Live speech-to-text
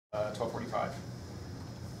12:45.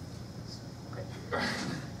 Okay. You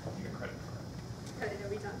get credit for that. Credit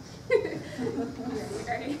every time.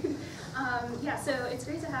 Yeah, so it's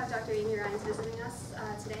great to have Dr. Amy Reines visiting us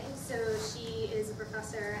today. So she is a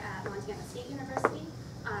professor at Montana State University.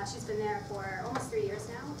 She's been there for almost 3 years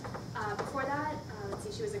now. Before that, let's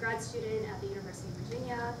see, she was a grad student at the University of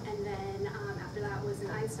Virginia, and then after that was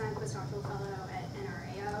an Einstein postdoctoral fellow at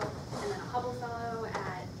NRAO, and then a Hubble fellow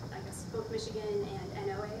at, I guess, both Michigan and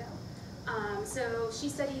NOAO. So she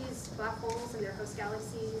studies black holes and their host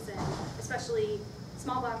galaxies, and especially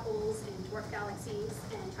small black holes and dwarf galaxies,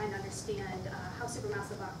 and trying to understand how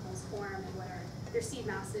supermassive black holes form and what are their seed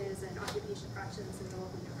masses and occupation fractions in the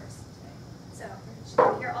local universe today. So she's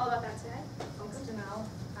going to hear all about that today. Thanks, Janelle.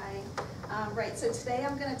 Hi. Right, so today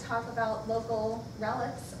I'm going to talk about local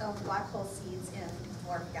relics of black hole seeds in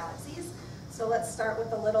dwarf galaxies. So let's start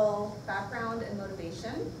with a little background and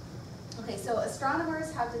motivation. Okay, so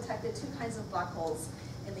astronomers have detected two kinds of black holes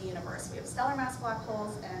in the universe. We have stellar mass black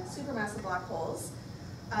holes and supermassive black holes.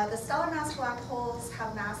 The stellar mass black holes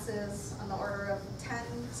have masses on the order of 10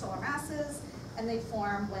 solar masses, and they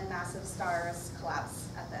form when massive stars collapse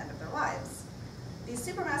at the end of their lives. These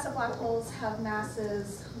supermassive black holes have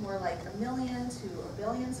masses more like 1 million to 1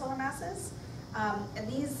 billion solar masses.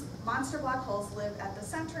 And these monster black holes live at the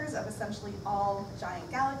centers of essentially all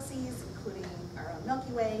giant galaxies, including our own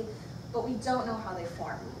Milky Way, but we don't know how they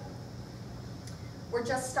form. We're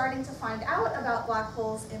just starting to find out about black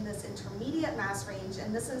holes in this intermediate mass range,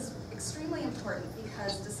 and this is extremely important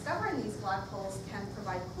because discovering these black holes can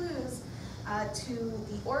provide clues to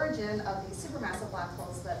the origin of these supermassive black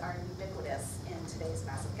holes that are ubiquitous in today's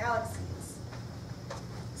massive galaxies.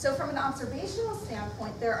 So from an observational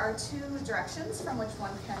standpoint, there are two directions from which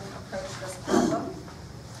one can approach this problem.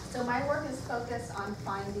 So my work is focused on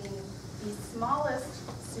finding the smallest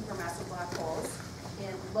supermassive black holes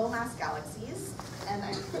in low mass galaxies, and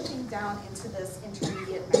I'm pushing down into this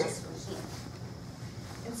intermediate mass regime.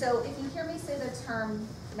 And so if you hear me say the term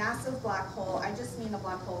massive black hole, I just mean a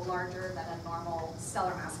black hole larger than a normal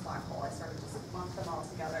stellar mass black hole. I sort of just lump them all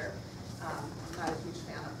together. I'm not a huge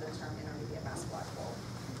fan of the term intermediate mass black hole.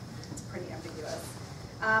 It's pretty ambiguous.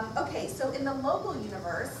 Okay, so in the local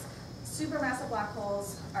universe, supermassive black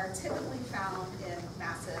holes are typically found in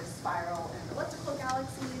massive spiral and elliptical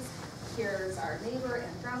galaxies. Here's our neighbor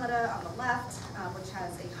Andromeda on the left, which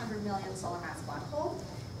has a 100 million solar mass black hole.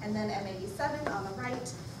 And then M87 on the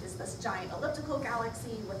right is this giant elliptical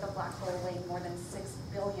galaxy with a black hole weighing more than 6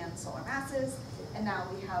 billion solar masses. And now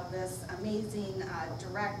we have this amazing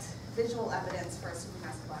direct visual evidence for a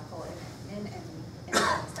supermassive black hole in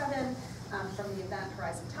M87 from the Event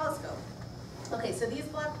Horizon Telescope. Okay, so these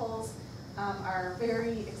black holes are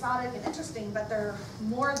very exotic and interesting, but they're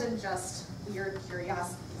more than just weird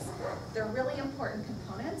curiosities. They're really important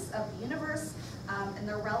components of the universe, and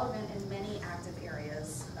they're relevant in many active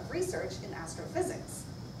areas of research in astrophysics.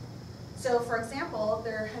 So for example,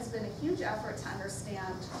 there has been a huge effort to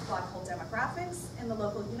understand black hole demographics in the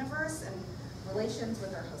local universe and relations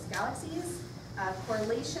with their host galaxies.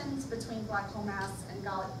 Correlations between black hole mass and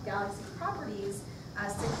galaxy properties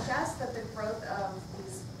suggest that the growth of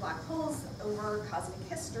these black holes over cosmic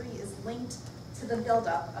history is linked to the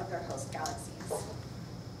buildup of their host galaxies.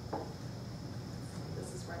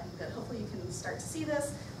 This is running good. Hopefully you can start to see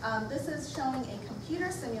this. This is showing a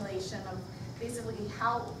computer simulation of basically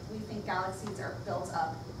how we think galaxies are built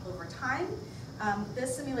up over time.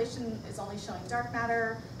 This simulation is only showing dark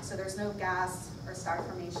matter, so there's no gas or star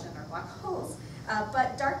formation or black holes.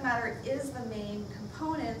 But dark matter is the main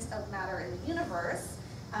component of matter in the universe,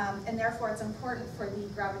 and therefore it's important for the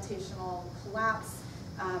gravitational collapse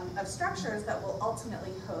of structures that will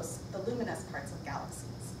ultimately host the luminous parts of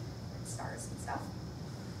galaxies, like stars and stuff.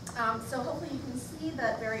 So hopefully you can see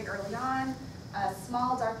that very early on,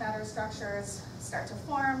 small dark matter structures start to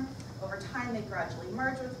form. Over time, they gradually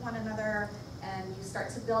merge with one another, and you start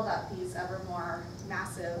to build up these ever more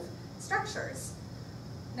massive structures.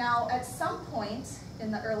 Now, at some point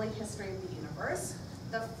in the early history of the universe,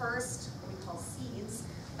 the first, what we call seeds,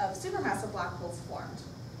 of supermassive black holes formed.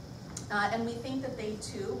 And we think that they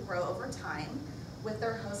too grow over time with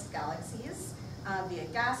their host galaxies via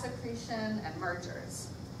gas accretion and mergers.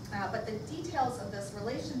 But the details of this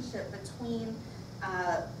relationship between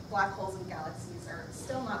black holes and galaxies are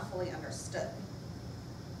still not fully understood.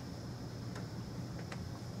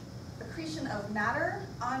 Accretion of matter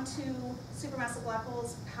onto supermassive black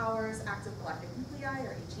holes powers active galactic nuclei,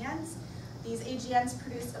 or AGNs. These AGNs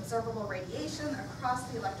produce observable radiation across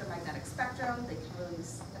the electromagnetic spectrum. They can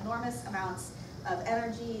release enormous amounts of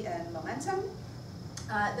energy and momentum.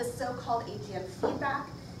 This so-called AGN feedback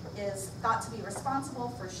is thought to be responsible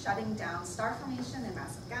for shutting down star formation in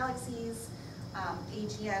massive galaxies.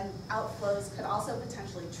 AGN outflows could also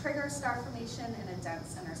potentially trigger star formation in a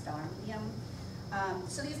dense interstellar medium.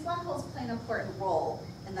 So these black holes play an important role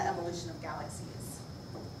in the evolution of galaxies.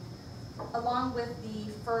 Along with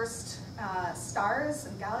the first stars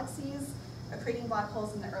and galaxies, accreting black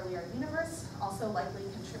holes in the earlier universe also likely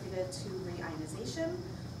contributed to reionization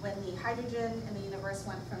when the hydrogen in the universe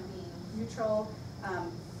went from being neutral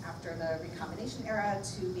after the recombination era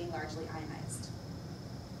to being largely ionized.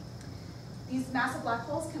 These massive black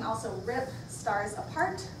holes can also rip stars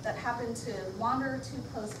apart that happen to wander too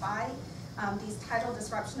close by. These tidal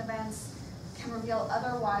disruption events can reveal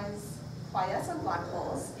otherwise quiescent black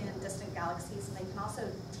holes in distant galaxies, and they can also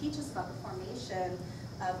teach us about the formation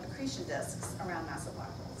of accretion disks around massive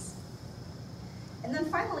black holes. And then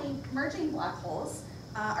finally, merging black holes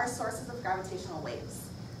are sources of gravitational waves.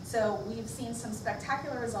 So we've seen some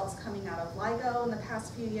spectacular results coming out of LIGO in the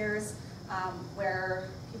past few years, where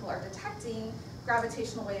people are detecting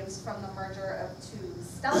gravitational waves from the merger of two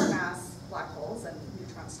stellar mass black holes and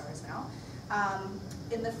neutron stars now.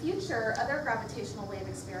 In the future, other gravitational wave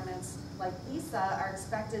experiments like LISA are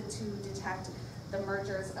expected to detect the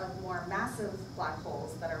mergers of more massive black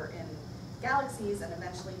holes that are in galaxies, and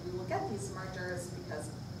eventually we will get these mergers because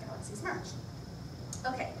galaxies merge.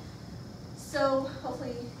 Okay, so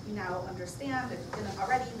hopefully you now understand, if you didn't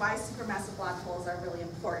already, why supermassive black holes are really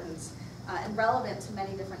important and relevant to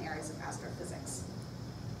many different areas of astrophysics.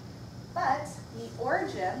 But the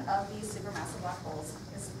origin of these supermassive black holes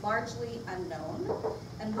is largely unknown,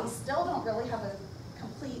 and we still don't really have a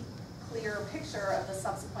complete, clear picture of the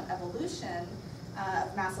subsequent evolution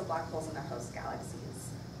of massive black holes in their host galaxies.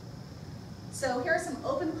 So here are some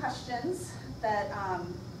open questions that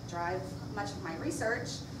drive much of my research.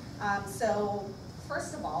 So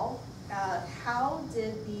first of all, how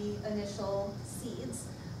did the initial seeds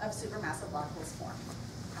of supermassive black holes form?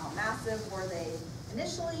 How massive were they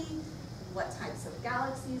initially? What types of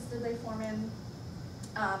galaxies did they form in?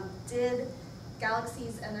 Did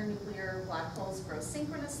galaxies and their nuclear black holes grow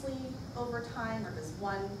synchronously over time, or does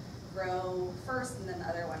one grow first and then the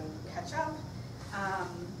other one catch up?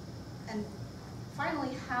 And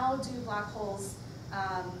finally, how do black holes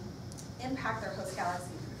impact their host galaxy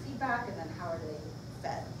through feedback, and then how are they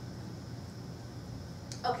fed?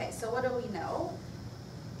 Okay, so what do we know?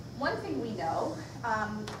 One thing we know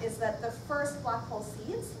is that the first black hole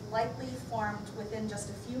seeds likely formed within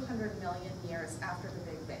just a few 100 million years after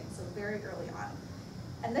the Big Bang, so very early on.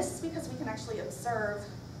 And this is because we can actually observe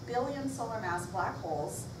billion solar mass black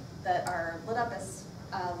holes that are lit up as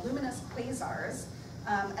luminous quasars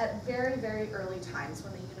at very, very early times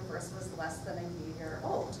when the universe was less than a year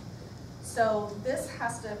old. So this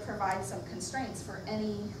has to provide some constraints for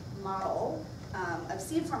any model of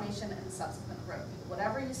seed formation and subsequent growth.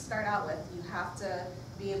 Whatever you start out with, you have to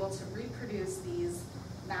be able to reproduce these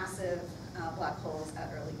massive black holes at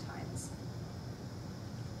early times.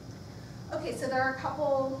 Okay, so there are a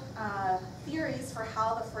couple theories for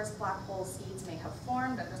how the first black hole seeds may have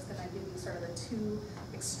formed. I'm just going to give you sort of the two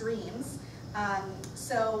extremes.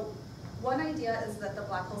 So one idea is that the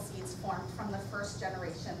black hole seeds formed from the first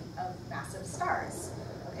generation of massive stars.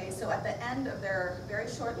 Okay, so at the end of their very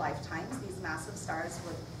short lifetimes, these massive stars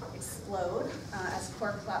would explode as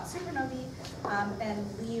core-collapsed supernovae and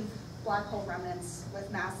leave black hole remnants with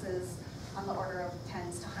masses on the order of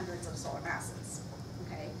tens to hundreds of solar masses.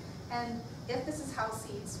 Okay, and if this is how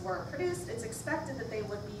seeds were produced, it's expected that they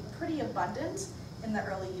would be pretty abundant in the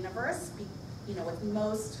early universe, with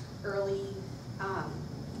most early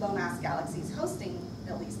low-mass galaxies hosting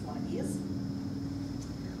at least one of these.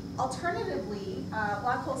 Alternatively,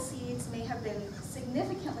 black hole seeds may have been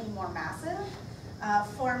significantly more massive,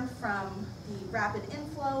 formed from the rapid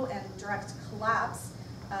inflow and direct collapse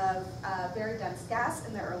of very dense gas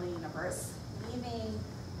in the early universe, leaving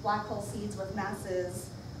black hole seeds with masses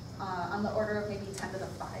on the order of maybe 10 to the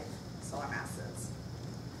 5 solar masses.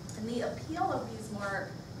 And the appeal of these more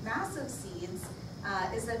massive seeds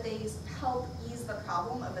is that they help ease the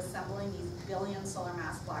problem of assembling these billion solar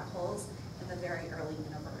mass black holes in the very early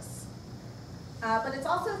universe. But it's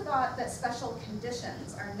also thought that special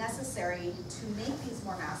conditions are necessary to make these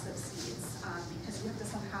more massive seeds because you have to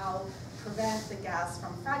somehow prevent the gas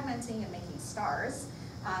from fragmenting and making stars.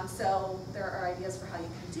 So there are ideas for how you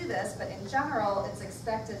can do this, but in general, it's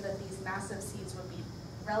expected that these massive seeds would be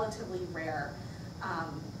relatively rare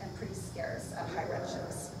and pretty scarce at high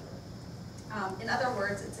redshifts. In other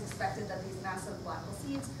words, it's expected that these massive black hole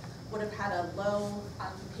seeds would have had a low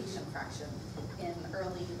occupation fraction in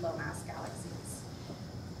early low mass galaxies.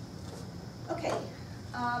 Okay,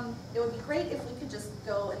 it would be great if we could just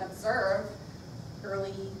go and observe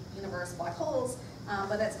early universe black holes,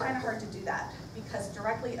 but it's kind of hard to do that because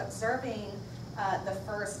directly observing the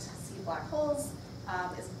first seed black holes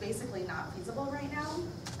is basically not feasible right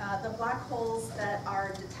now. The black holes that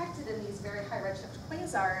are detected in these very high redshift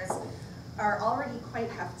quasars are already quite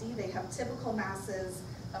hefty. They have typical masses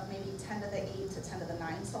of maybe 10 to the 8 to 10 to the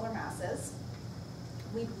 9 solar masses.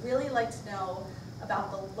 We'd really like to know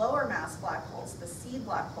about the lower mass black holes, the seed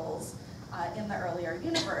black holes in the earlier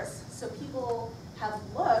universe. So people have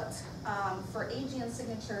looked for AGN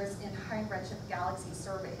signatures in high redshift galaxy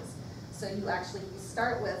surveys. So you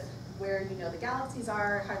start with where you know the galaxies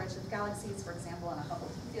are, high redshift galaxies, for example, in a Hubble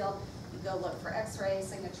Deep Field. You go look for X-ray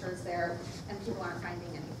signatures there, and people aren't finding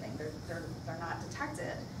anything. They're not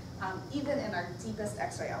detected, even in our deepest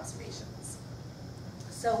X-ray observations.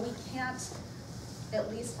 So we can't, at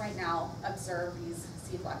least right now, observe these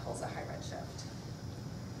seed black holes at high redshift.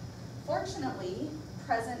 Fortunately,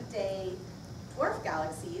 present-day dwarf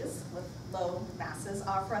galaxies with low masses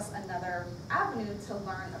offer us another avenue to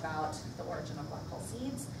learn about the origin of black hole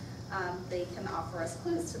seeds. They can offer us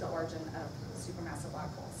clues to the origin of supermassive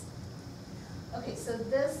black holes. Okay, so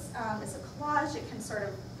this is a collage. It can sort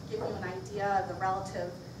of give you an idea of the relative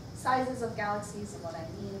sizes of galaxies and what I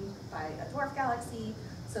mean by a dwarf galaxy.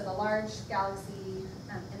 So the large galaxy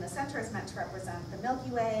in the center is meant to represent the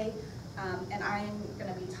Milky Way, and I'm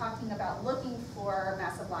going to be talking about looking for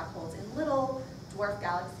massive black holes in little dwarf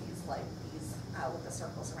galaxies like these with the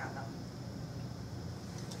circles around them.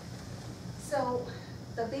 So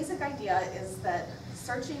the basic idea is that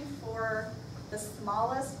searching for the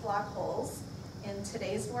smallest black holes in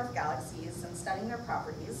today's dwarf galaxies and studying their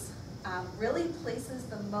properties really places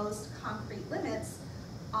the most concrete limits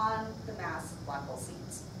on the mass of black hole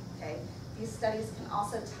seeds. Okay? These studies can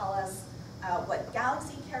also tell us what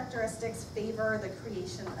galaxy characteristics favor the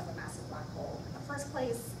creation of a massive black hole in the first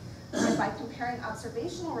place. And by comparing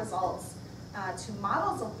observational results to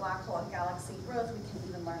models of black hole and galaxy growth, we can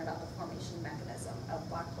even learn about the formation mechanism of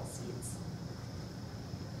black hole seeds.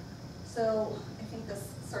 So I think this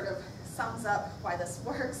sort of sums up why this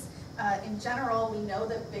works. In general, we know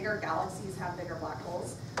that bigger galaxies have bigger black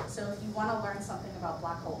holes. So if you want to learn something about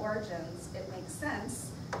black hole origins, it makes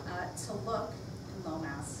sense to look in low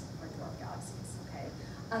mass or dwarf galaxies. Okay?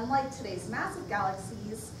 Unlike today's massive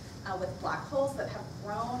galaxies with black holes that have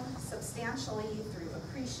grown substantially through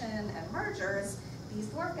accretion and mergers, these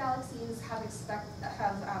dwarf galaxies have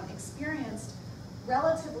experienced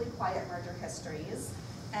relatively quiet merger histories,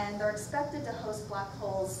 and they're expected to host black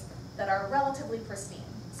holes that are relatively pristine.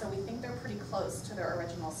 So we think they're pretty close to their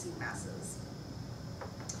original seed masses.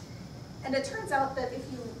 And it turns out that if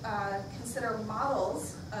you consider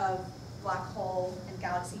models of black hole and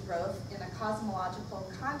galaxy growth in a cosmological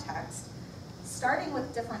context, starting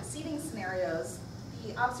with different seeding scenarios,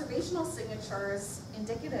 the observational signatures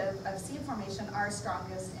indicative of seed formation are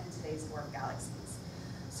strongest in today's dwarf galaxies.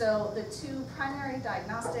 So the two primary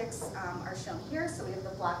diagnostics are shown here. So we have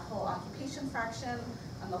the black hole occupation fraction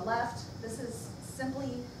on the left. This is simply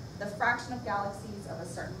the fraction of galaxies of a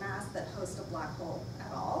certain mass that host a black hole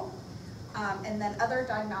at all. And then other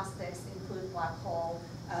diagnostics include black hole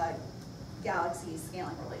galaxy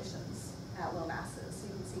scaling relations at low masses. So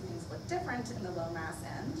you can see things look different in the low mass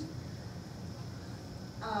end.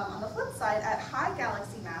 On the flip side, at high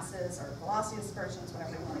galaxy masses, or velocity dispersions,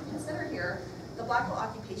 whatever you want to consider here, the black hole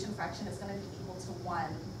occupation fraction is going to be equal to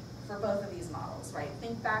 1 for both of these models, right?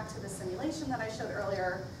 Think back to the simulation that I showed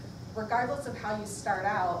earlier. Regardless of how you start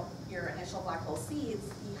out your initial black hole seeds,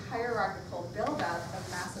 the hierarchical buildup of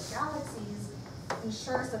massive galaxies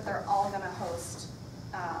ensures that they're all going to host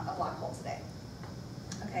a black hole today.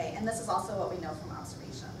 Okay, and this is also what we know from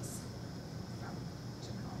observations from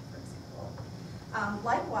Japan, for example.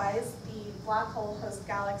 Likewise, the black hole host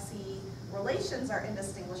galaxy relations are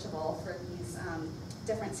indistinguishable for these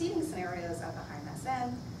different seeding scenarios at the high mass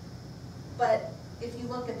end. But if you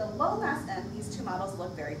look at the low mass end, these two models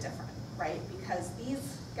look very different, right? Because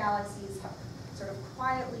these galaxies have sort of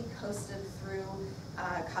quietly coasted through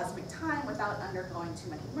cosmic time without undergoing too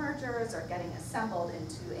many mergers or getting assembled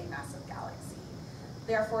into a massive galaxy.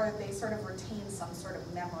 Therefore, they sort of retain some sort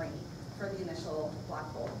of memory for the initial black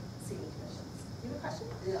hole seeding conditions. Do you have a question?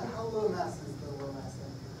 Yeah, how low mass is the low mass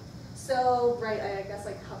end? So, right, I guess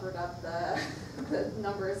I covered up the, the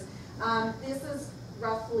numbers. This is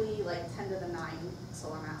roughly like 10 to the 9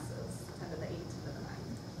 solar masses, 10 to the 8, 10 to the 9.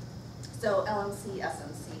 So LMC,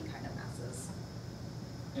 SMC kind of masses.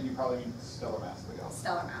 And you probably mean stellar mass of the galaxy.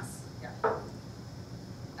 Stellar mass,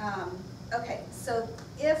 yeah. Okay, so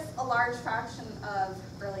if a large fraction of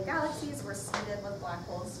early galaxies were seeded with black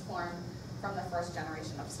holes formed from the first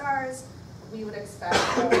generation of stars. We would expect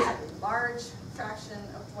a relatively large fraction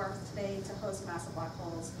of dwarfs today to host massive black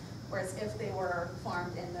holes, whereas if they were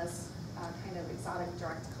formed in this kind of exotic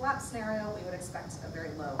direct collapse scenario, we would expect a very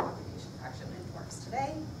low occupation fraction in dwarfs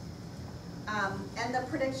today. And the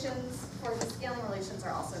predictions for the scaling relations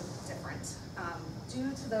are also different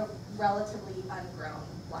due to the relatively ungrown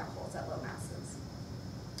black holes at low masses.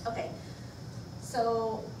 Okay,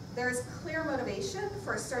 so there's clear motivation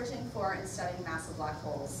for searching for and studying massive black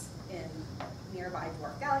holes in nearby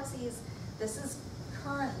dwarf galaxies. This is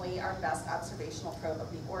currently our best observational probe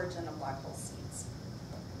of the origin of black hole seeds.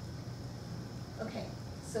 Okay,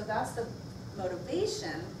 so that's the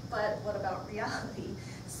motivation, but what about reality?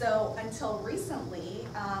 So until recently,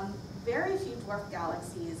 very few dwarf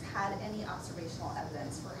galaxies had any observational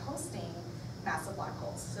evidence for hosting massive black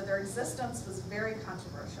holes. So their existence was very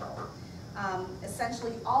controversial.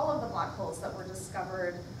 Essentially, all of the black holes that were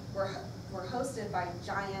discovered were hosted by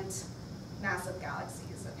giant, massive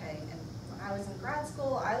galaxies, okay? And when I was in grad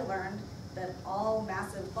school, I learned that all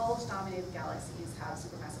massive bulge-dominated galaxies have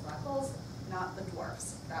supermassive black holes, not the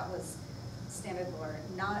dwarfs. That was standard lore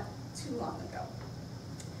not too long ago.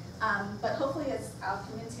 But hopefully, as I'll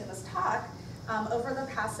come into in this talk, over the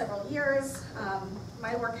past several years,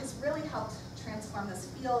 my work has really helped transform this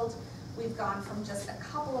field. We've gone from just a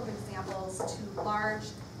couple of examples to large,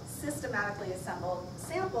 systematically assembled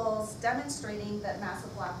samples demonstrating that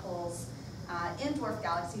massive black holes in dwarf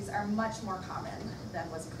galaxies are much more common than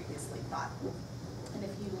was previously thought. And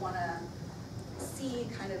if you want to see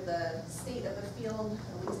kind of the state of the field,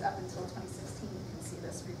 at least up until 2016, you can see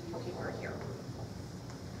this review paper here.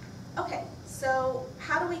 Okay, so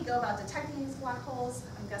how do we go about detecting these black holes?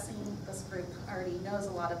 I'm guessing this group already knows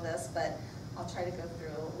a lot of this, but I'll try to go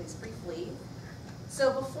through at least briefly.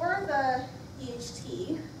 So before the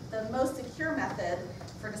EHT, the most secure method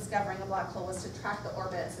for discovering a black hole was to track the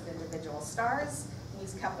orbits of individual stars and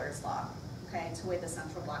use Kepler's law, okay, to weigh the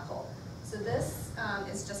central black hole. So this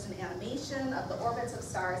is just an animation of the orbits of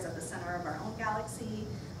stars at the center of our own galaxy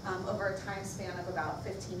over a time span of about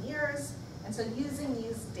 15 years. And so using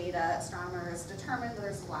these data, astronomers determined that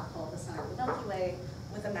there's a black hole at the center of the Milky Way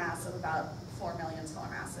with a mass of about 4 million solar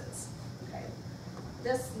masses. Okay.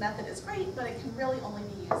 This method is great, but it can really only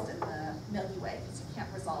be used in the Milky Way because you can't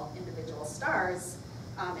resolve individual stars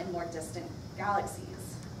in more distant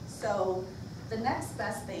galaxies. So the next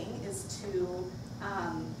best thing is to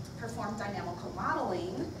perform dynamical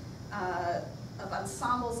modeling of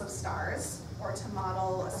ensembles of stars, or to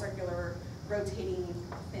model a circular rotating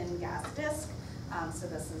thin gas disk. So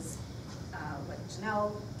this is what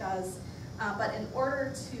Janelle does. But in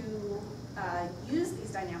order to use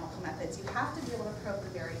these dynamical methods, you have to be able to probe the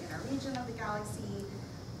very inner region of the galaxy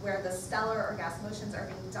where the stellar or gas motions are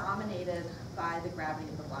being dominated by the gravity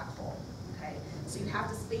of the black hole. Okay? So you have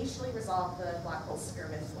to spatially resolve the black hole's sphere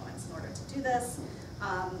of influence in order to do this.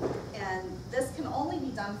 And this can only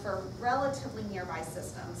be done for relatively nearby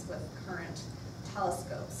systems with current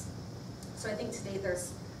telescopes. So I think today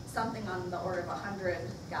there's something on the order of 100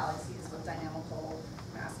 galaxies with dynamical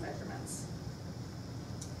mass measurements.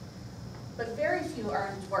 But very few are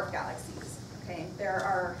in dwarf galaxies. Okay, there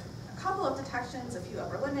are a couple of detections, a few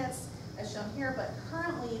upper limits, as shown here, but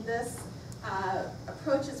currently this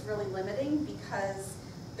approach is really limiting because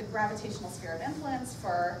the gravitational sphere of influence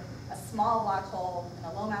for a small black hole in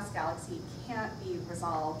a low mass galaxy can't be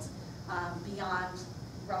resolved beyond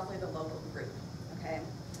roughly the local group. Okay.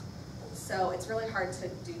 So it's really hard to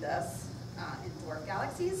do this in dwarf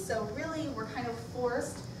galaxies. So really, we're kind of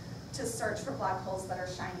forced to search for black holes that are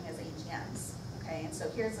shining as AGNs. Okay, and so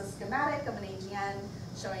here's a schematic of an AGN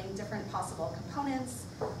showing different possible components.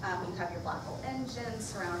 You have your black hole engine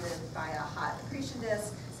surrounded by a hot accretion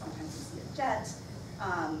disk. Sometimes you see a jet.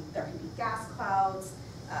 There can be gas clouds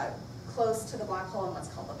close to the black hole in what's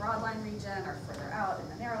called the broadline region, or further out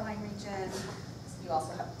in the narrowline region. You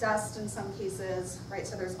also have dust in some cases, right?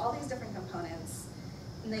 So there's all these different components,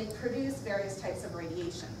 and they produce various types of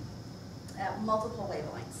radiation at multiple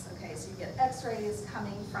wavelengths, okay? So you get X-rays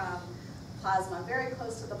coming from plasma very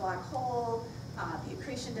close to the black hole. The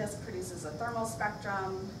accretion disk produces a thermal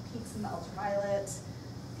spectrum, peaks in the ultraviolet.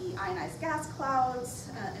 The ionized gas clouds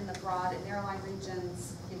in the broad and narrowline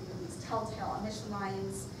regions give you these telltale emission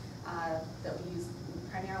lines that we use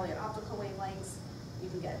primarily at optical wavelengths. You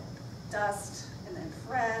can get dust in the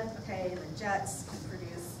infrared, okay, and the jets can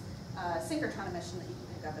produce synchrotron emission that you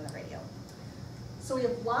can pick up in the radio. So we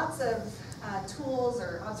have lots of tools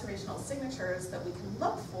or observational signatures that we can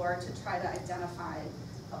look for to try to identify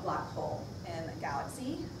a black hole in a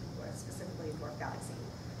galaxy, or specifically a dwarf galaxy.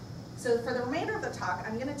 So for the remainder of the talk,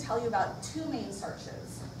 I'm going to tell you about two main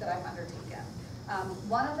searches that I've undertaken.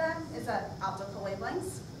 One of them is at optical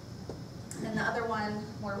wavelengths, and the other one,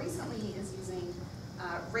 more recently, is using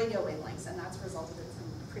radio wavelengths, and that's resulted in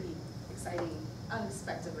some pretty exciting,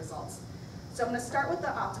 unexpected results. So I'm going to start with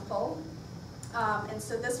the optical, and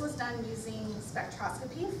so this was done using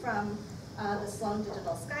spectroscopy from the Sloan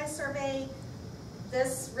Digital Sky Survey.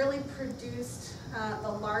 This really produced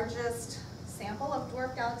the largest sample of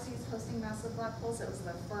dwarf galaxies hosting massive black holes. It was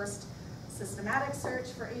the first systematic search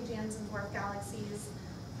for AGNs and dwarf galaxies.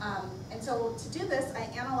 And so to do this, I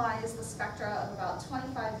analyzed the spectra of about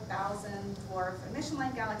 25,000 dwarf emission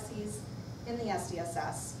line galaxies in the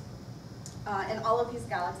SDSS. And all of these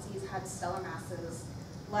galaxies had stellar masses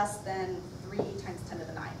less than 3 times 10 to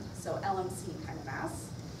the 9, so LMC kind of mass.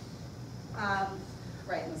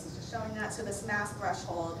 Right, and this is just showing that. So this mass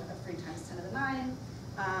threshold of 3 times 10 to the 9,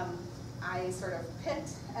 I sort of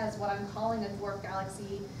picked as what I'm calling a dwarf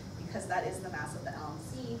galaxy because that is the mass of the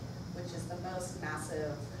LMC, which is the most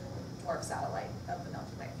massive dwarf satellite of the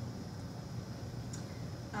Milky Way.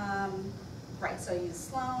 Right, so I use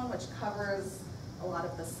Sloan, which covers a lot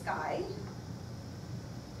of the sky.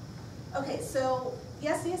 Okay, so the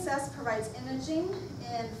SDSS provides imaging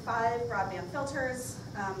in 5 broadband filters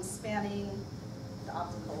spanning the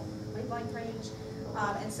optical wavelength range.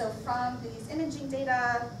 And so from these imaging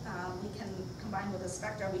data, we can combine with the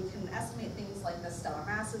spectra, we can estimate things like the stellar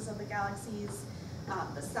masses of the galaxies,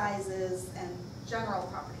 the sizes, and general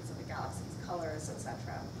properties of the galaxies, colors,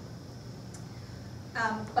 etc.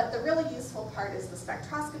 But the really useful part is the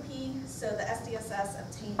spectroscopy. So the SDSS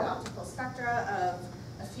obtained optical spectra of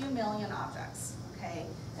a few million objects, okay?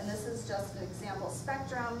 And this is just an example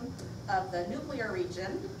spectrum of the nuclear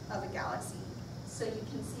region of a galaxy. So you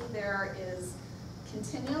can see there is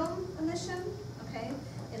continuum emission, okay?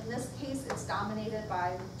 In this case, it's dominated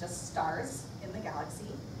by just stars in the galaxy.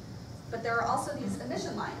 But there are also these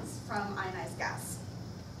emission lines from ionized gas.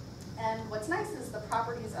 And what's nice is the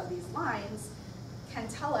properties of these lines can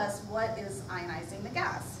tell us what is ionizing the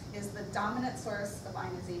gas. Is the dominant source of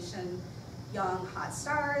ionization young hot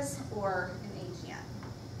stars or an AGN?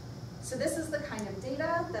 So this is the kind of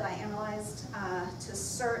data that I analyzed to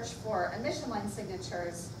search for emission line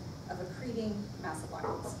signatures of accreting massive black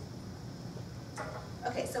holes.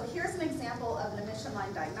 Okay, so here's an example of an emission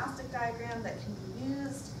line diagnostic diagram that can be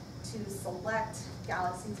used to select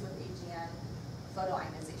galaxies with AGN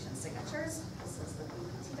photoionization signatures. This is the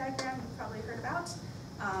BPT diagram you've probably heard about.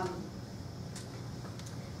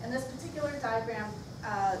 And this particular diagram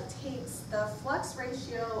takes the flux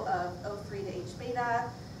ratio of O3 to H beta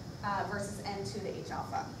versus N2 to H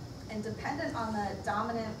alpha. And dependent on the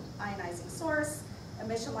dominant ionizing source,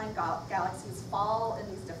 emission line galaxies fall in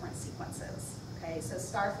these different sequences. Okay, so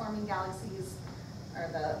star-forming galaxies are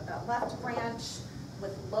the left branch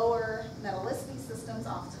with lower metallicity systems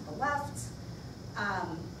off to the left.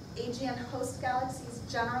 AGN host galaxies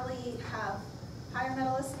generally have higher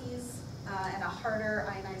metallicities and a harder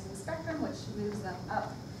ionizing spectrum, which moves them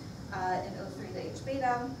up in O3 to H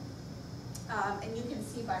beta. And you can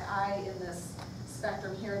see by eye in this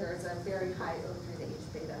spectrum here, there's a very high O3 to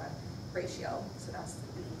H beta ratio, so that's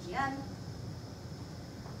the AGN.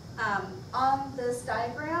 On this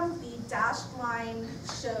diagram, the dashed line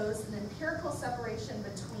shows an empirical separation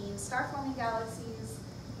between star-forming galaxies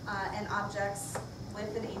and objects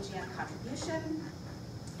with an AGN contribution,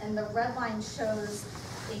 and the red line shows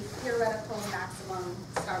a theoretical maximum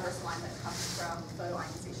starburst line that comes from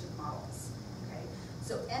photoionization models. Okay,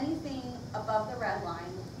 so anything above the red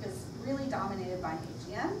line is really dominated by an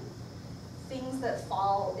AGN. Things that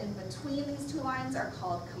fall in between these two lines are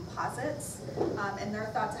called composites, and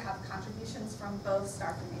they're thought to have contributions from both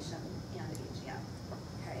star formation and AGN.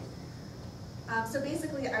 Okay. So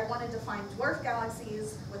basically, I wanted to find dwarf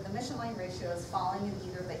galaxies with emission line ratios falling in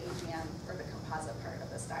either the AGN or the composite part of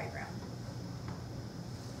this diagram.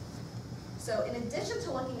 So in addition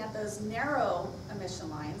to looking at those narrow emission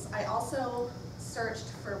lines, I also searched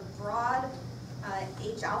for broad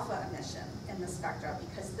H alpha emission in the spectra,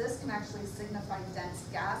 because this can actually signify dense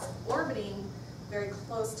gas orbiting very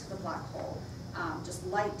close to the black hole, just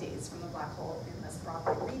light days from the black hole in this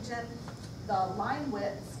broadline region. The line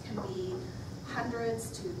widths can be hundreds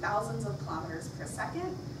to thousands of kilometers per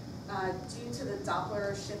second due to the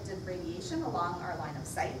Doppler shifted radiation along our line of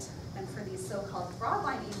sight. And for these so-called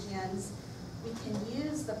broadline AGNs, we can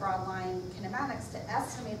use the broadline kinematics to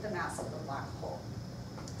estimate the mass of the black hole.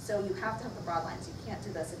 So you have to have the broad lines. You can't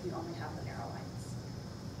do this if you only have the narrow lines.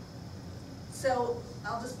 So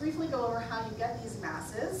I'll just briefly go over how you get these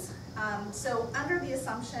masses. So under the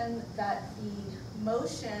assumption that the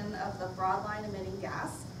motion of the broad line emitting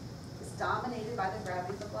gas is dominated by the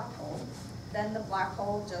gravity of the black hole, then the black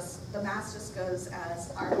hole the mass just goes as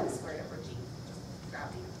RV squared over G, just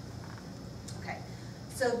gravity. Okay,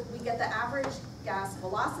 so we get the average gas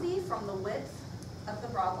velocity from the width of the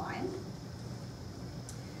broad line,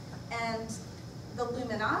 and the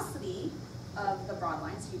luminosity of the broad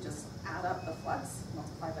line, so you just add up the flux,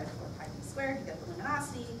 multiply by 4 pi d squared, you get the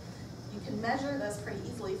luminosity. You can measure this pretty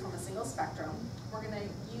easily from a single spectrum. We're going to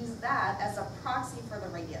use that as a proxy for the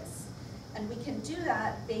radius. And we can do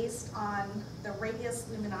that based on the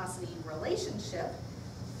radius-luminosity relationship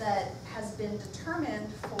that has been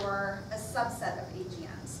determined for a subset of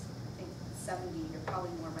AGNs. I think 70 or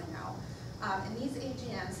probably more by now. And these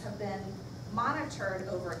AGNs have been monitored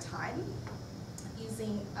over time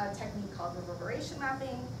using a technique called reverberation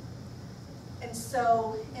mapping. And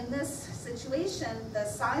so in this situation, the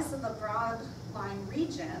size of the broad line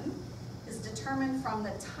region is determined from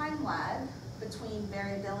the time lag between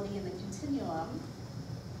variability in the continuum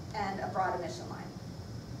and a broad emission line.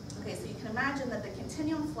 Okay, so you can imagine that the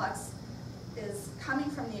continuum flux is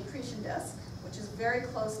coming from the accretion disk, which is very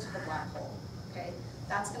close to the black hole. Okay,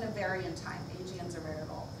 that's going to vary in time. AGNs are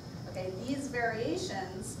variable. Okay, these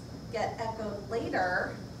variations get echoed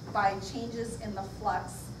later by changes in the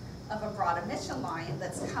flux of a broad emission line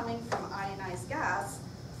that's coming from ionized gas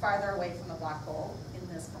farther away from the black hole in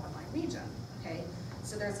this broad line region. Okay,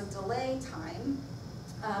 so there's a delay time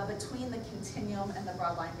between the continuum and the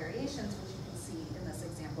broad line variations, which you can see in this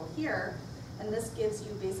example here. And this gives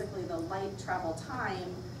you basically the light travel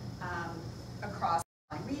time across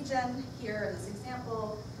the line region. Here in this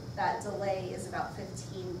example, that delay is about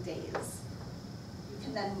 15 days. You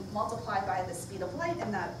can then multiply by the speed of light,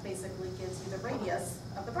 and that basically gives you the radius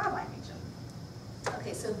of the broad line region.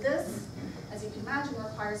 Okay, so this, as you can imagine,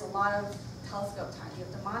 requires a lot of telescope time. You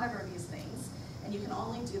have to monitor these things, and you can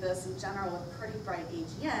only do this in general with pretty bright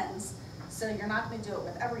AGNs, so you're not going to do it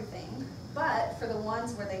with everything. But for the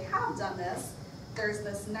ones where they have done this, there's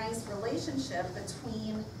this nice relationship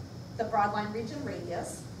between the broadline region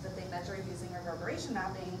radius that they measure using reverberation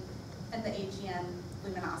mapping and the AGN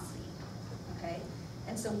luminosity. Okay,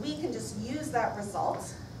 and so we can just use that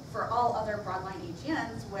result for all other broadline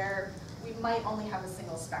AGNs where we might only have a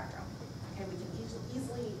single spectrum. Okay, we can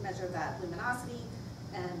easily measure that luminosity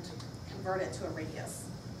and convert it to a radius.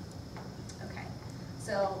 Okay,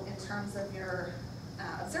 so in terms of your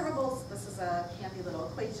observables, this is a handy little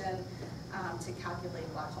equation to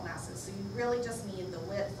calculate black hole masses. So you really just need the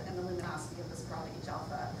width and the luminosity of this broad H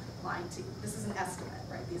alpha line. This is an estimate,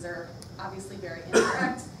 right? These are obviously very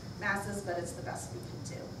incorrect masses, but it's the best we can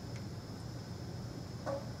do.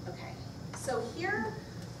 Okay, so here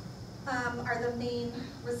are the main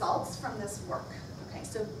results from this work. Okay,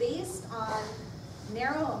 so based on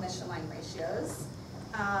narrow emission line ratios,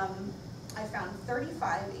 I found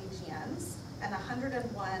 35 AGNs and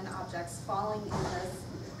 101 objects falling in this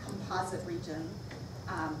composite region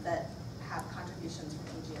that have contributions from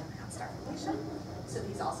AGN and star formation. So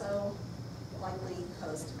these also likely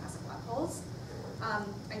host massive black holes.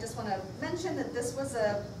 I just want to mention that this was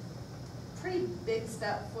a pretty big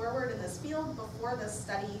step forward in this field. Before this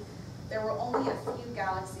study, there were only a few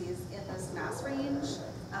galaxies in this mass range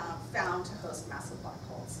found to host massive black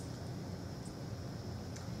holes.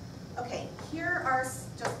 Okay, here are just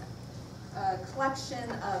a collection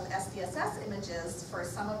of SDSS images for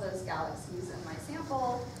some of those galaxies in my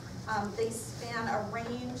sample. They span a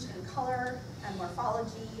range in color and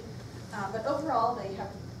morphology, but overall they have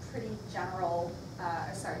pretty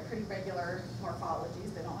pretty regular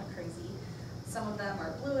morphologies. They don't look crazy. Some of them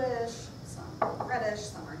are bluish, some are reddish,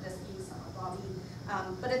 some are disky, some are blobby.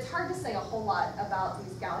 But it's hard to say a whole lot about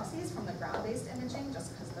these galaxies from the ground-based imaging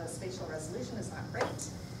just because the spatial resolution is not great.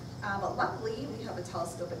 But luckily, we have a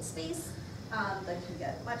telescope in space that can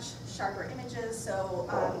get much sharper images. So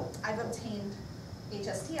I've obtained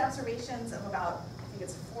HST observations of about, I think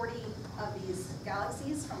it's 40 of these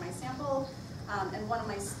galaxies from my sample. And one of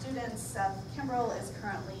my students, Seth Kimbrell, is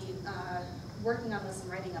currently working on this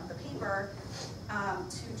and writing up the paper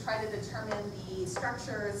to try to determine the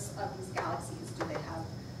structures of these galaxies. Do they have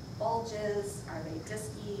bulges? Are they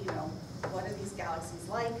disky? You know, what are these galaxies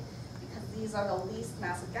like? Because these are the least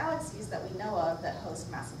massive galaxies that we know of that host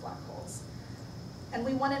massive black holes. And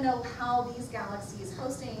we want to know how these galaxies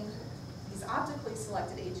hosting these optically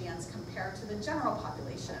selected AGNs compare to the general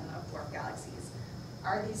population of dwarf galaxies.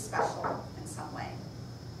 Are these special in some way?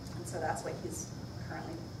 And so that's what he's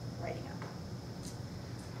currently writing up.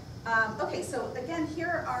 Okay, so again,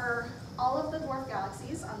 here are all of the dwarf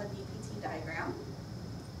galaxies on the BPT diagram.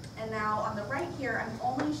 And now on the right here, I'm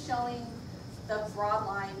only showing the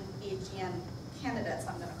broadline AGN candidates,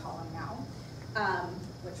 I'm going to call them now.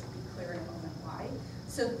 which will be clear in a moment why.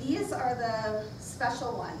 So these are the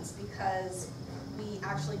special ones because we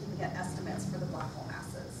actually can get estimates for the black hole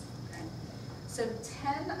masses. Okay? So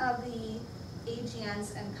 10 of the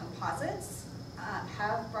AGNs and composites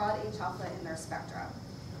have broad H-alpha in their spectra.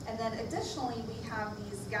 And then additionally, we have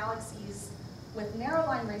these galaxies with narrow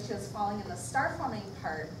line ratios falling in the star-forming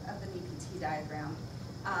part of the VPT diagram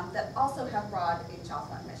that also have broad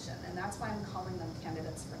H-alpha emission, and that's why I'm calling them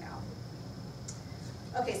candidates for now.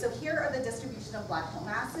 Okay, so here are the distribution of black hole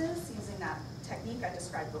masses using that technique I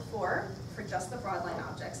described before for just the broadline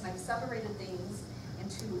objects, and I've separated things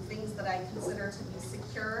into things that I consider to be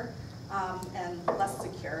secure and less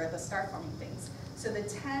secure, the star-forming things. So the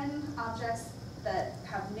 10 objects that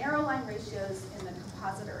have narrow line ratios in the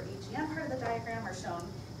composite or AGN part of the diagram are shown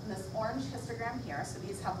in this orange histogram here. So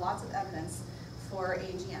these have lots of evidence for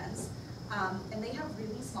AGNs. And they have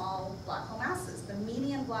really small black hole masses. The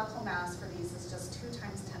median black hole mass for these is just 2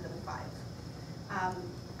 times 10 to the 5.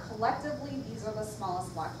 Collectively, these are the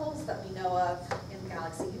smallest black holes that we know of in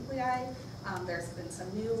galaxy nuclei. There's been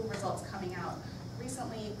some new results coming out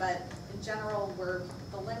recently, but in general,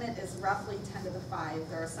 the limit is roughly 10 to the 5.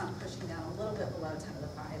 There are some pushing down a little bit below 10 to the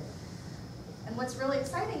 5. And what's really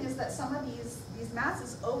exciting is that some of these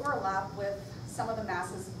masses overlap with some of the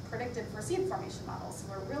masses predicted for seed formation models. So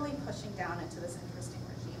we're really pushing down into this interesting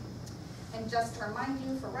regime. And just to remind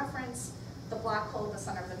you, for reference, the black hole at the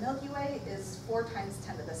center of the Milky Way is 4 times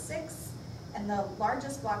 10 to the 6, and the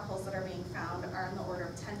largest black holes that are being found are in the order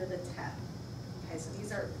of 10 to the 10. Okay, so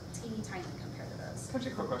these are teeny tiny compared to those. Can I ask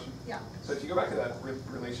you a quick question? Yeah. So if you go back to that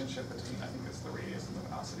relationship between, I think it's the radius and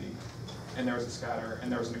luminosity, and there was a scatter,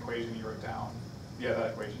 and there was an equation you wrote down. Yeah,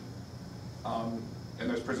 that equation. And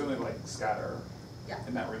there's presumably like scatter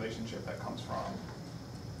in that relationship that comes from.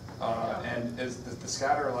 And is the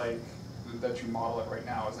scatter like that you model it right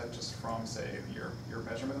now, is that just from, say, your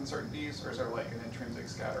measurement uncertainties, or is there like an intrinsic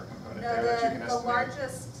scatter component there that you can estimate? The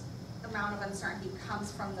largest amount of uncertainty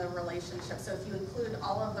comes from the relationship. So if you include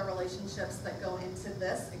all of the relationships that go into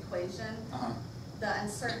this equation, the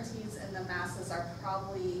uncertainties in the masses are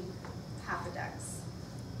probably half a dex.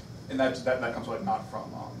 And that comes like not from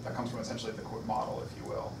that comes from essentially the model, if you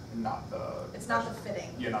will, and not the. It's not the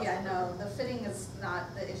fitting. Yeah, no, the fitting is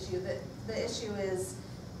not the issue. The issue is,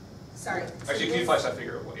 sorry. Actually, can you flash that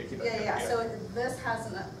figure? Yeah. So this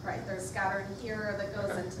has there's scattering here that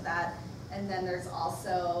goes into that, and then there's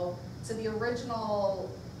also, so the original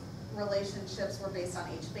relationships were based on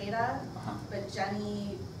H beta, but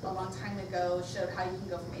Jenny a long time ago showed how you can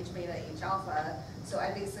go from H beta to H alpha. So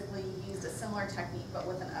I basically used a similar technique, but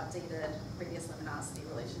with an updated radius luminosity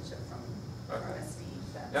relationship from SD.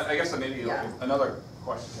 Yeah, I guess maybe like another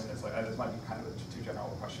question is like, this might be kind of a too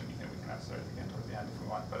general question. We can answer it again towards the end if we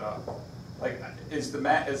want. But like, is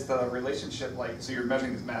the relationship like, so you're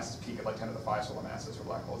measuring these masses peak at like 10 to the 5 solar masses for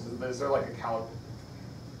black holes? Is there like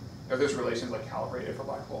are those relations like calibrated for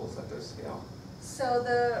black holes at this scale? So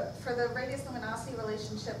for the radius luminosity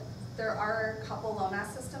relationship, there are a couple low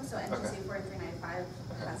mass systems. So NGC 4395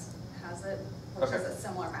 has it, which is a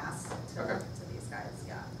similar mass to these guys.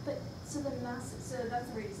 Yeah. But so the mass, so that's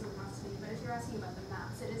the radius luminosity. But if you're asking about the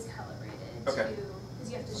mass, it is calibrated to, because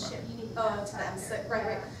you have to shift. You need to to M6.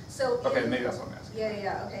 Right. So maybe that's what I'm asking.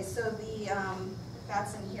 Yeah. Okay. So the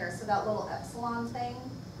that's in here. So that little epsilon thing,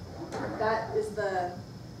 that is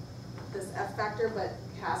this F factor, but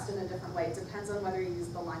cast in a different way. It depends on whether you use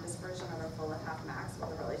the line dispersion or the full at half max,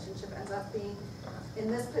 what the relationship ends up being.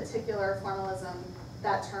 In this particular formalism,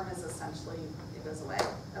 that term is essentially, it goes away.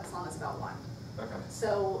 Epsilon is about 1.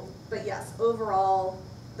 So, but yes, overall,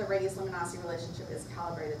 the radius luminosity relationship is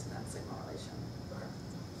calibrated to that signal relation.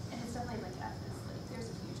 And it's definitely like F is like, there's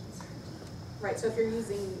a huge uncertainty. Right, so if you're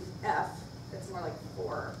using F, it's more like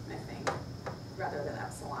 4, I think, rather than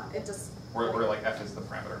epsilon. It just... Where like F is the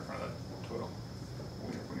parameter in front of the twiddle.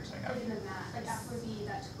 When you're saying F. But in the math, like F would be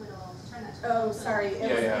that twiddle, turn that twiddle. Oh, sorry. It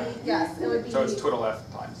would be, yes, it would be. So it's twiddle F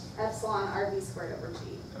times. Epsilon RV squared over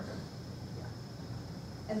G.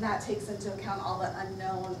 And that takes into account all the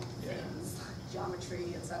unknown things,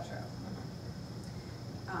 geometry, etc.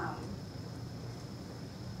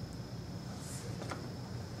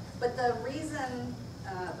 But the reason,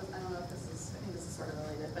 I don't know if this is, I think this is sort of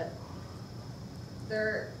related, but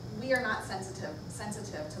we are not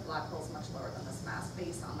sensitive to black holes much lower than this mass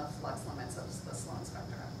based on the flux limits of the Sloan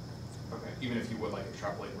spectrum. Okay, even if you would like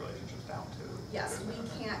extrapolate relationships down to. Yes,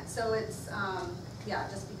 we can't. So it's,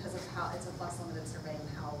 just because of how it's a flux limited survey and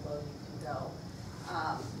how low you can go.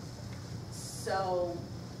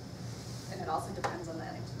 And it also depends on the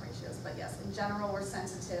Eddington ratios. But yes, in general, we're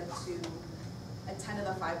sensitive to a 10 to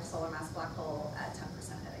the 5 solar mass black hole at 10%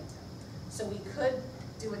 Eddington. So we could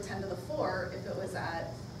do a 10 to the 4 if it was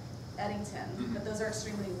at Eddington, but those are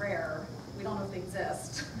extremely rare. We don't know if they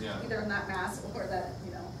exist, either in that mass or that,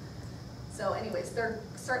 you know. So anyways, there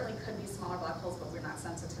certainly could be smaller black holes, but we're not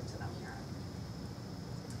sensitive to them here.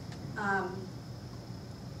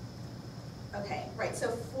 Okay, right, so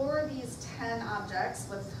for these 10 objects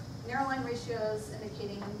with narrow line ratios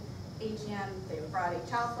indicating AGN, they have broad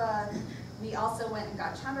H alpha. We also went and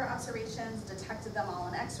got Chandra observations, detected them all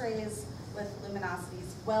in X-rays with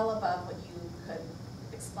luminosities well above what you could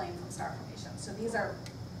explain from star formation. So these are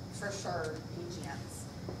for sure AGNs.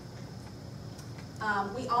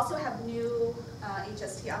 We also have new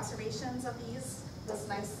HST observations of these, this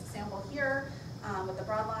nice sample here with the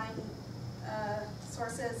broadline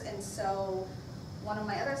sources. And so one of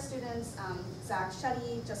my other students, Zach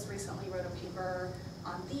Shetty, just recently wrote a paper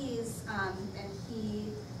on these, and he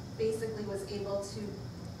basically was able to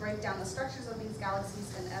break down the structures of these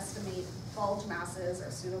galaxies and estimate bulge masses or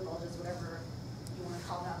pseudobulges, whatever you want to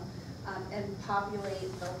call them, and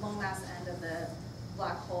populate the low mass end of the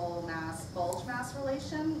black hole mass bulge mass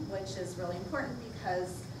relation, which is really important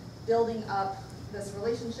because building up this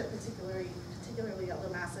relationship, particularly at low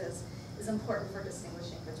masses, is important for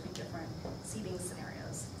distinguishing between different seeding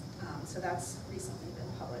scenarios. So that's recently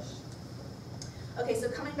been published. Okay, so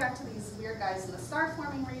coming back to these weird guys in the star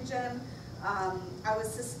forming region, I was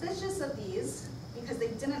suspicious of these because they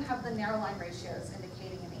didn't have the narrow line ratios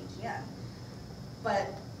indicating an AGN, but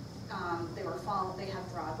they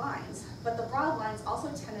have broad lines. But the broad lines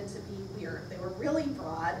also tended to be weird. They were really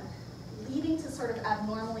broad, leading to sort of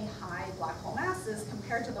abnormally high black hole masses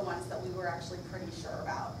compared to the ones that we were actually pretty sure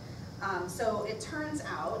about. So it turns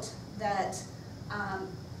out that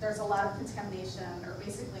there's a lot of contamination, or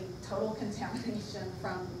basically total contamination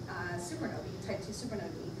from supernovae, type 2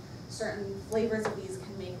 supernovae. Certain flavors of these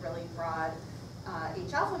can make really broad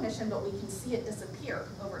H alpha emission, but we can see it disappear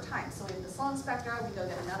over time. So we have the Sloan spectra, we go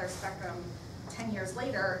get another spectrum 10 years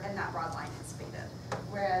later, and that broad line has faded.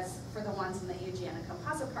 Whereas for the ones in the AGN and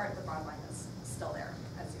composite part, the broad line is still there,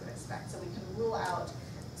 as you would expect. So we can rule out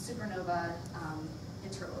supernova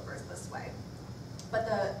interlopers this way. But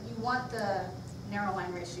you want the narrow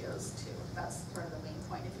line ratios too. That's sort of the main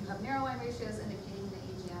point. If you have narrow line ratios indicating the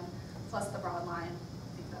AGN plus the broad line,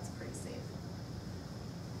 I think that's pretty safe.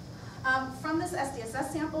 From this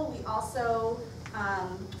SDSS sample, we also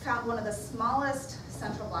found one of the smallest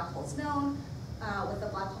central black holes known with a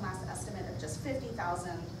black hole mass estimate of just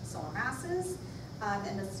 50,000 solar masses.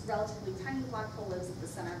 And this relatively tiny black hole lives at the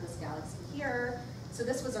center of this galaxy here. So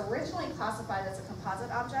this was originally classified as a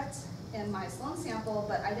composite object in my Sloan sample,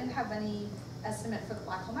 but I didn't have any estimate for the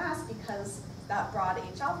black hole mass because that broad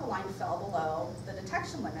H alpha line fell below the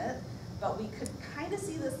detection limit, but we could kind of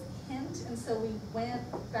see this hint, and so we went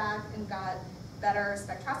back and got better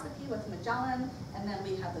spectroscopy with Magellan, and then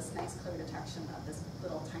we had this nice clear detection of this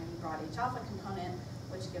little tiny broad H alpha component,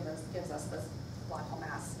 which gives us this black hole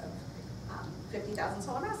mass of 50,000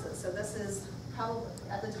 solar masses. So this is probably,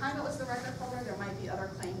 at the time it was the record holder, there might be other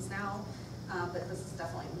claims now, but this is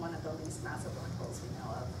definitely one of the least massive black holes we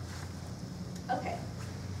know of. Okay,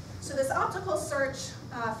 so this optical search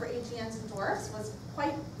for AGNs and dwarfs was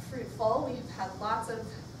quite fruitful. We've had lots of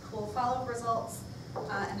cool follow-up results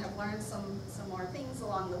and have learned some more things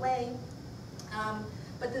along the way.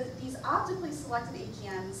 But these optically selected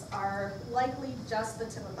AGNs are likely just the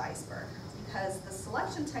tip of the iceberg because the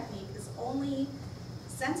selection technique is only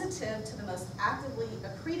sensitive to the most actively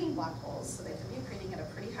accreting black holes, so they can be accreting at a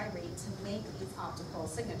pretty high rate to make these optical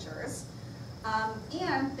signatures.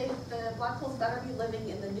 And the black holes better be living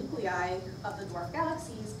in the nuclei of the dwarf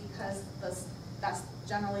galaxies because that's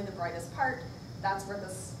generally the brightest part. That's where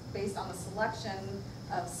based on the selection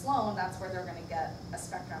of Sloan, that's where they're going to get a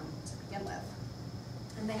spectrum to begin with.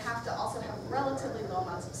 And they have to also have relatively low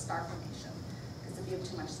amounts of star formation, because if you have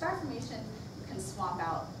too much star formation, you can swamp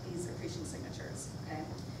out these accretion signatures. Okay,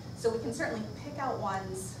 so we can certainly pick out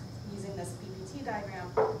ones using this BPT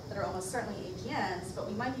diagram that are almost certainly AGNs, but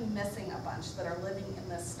we might be missing a bunch that are living in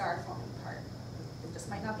the star forming part. They just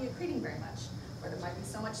might not be accreting very much, or there might be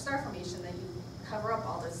so much star formation that you cover up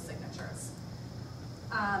all those signatures.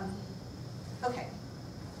 Okay,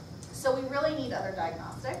 so we really need other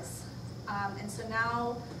diagnostics. And so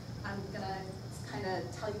now I'm gonna kind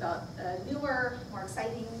of tell you about a newer, more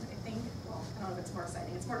exciting, I think, well, I don't know if it's more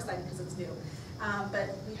exciting because it's new.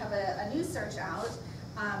 But we have a new search out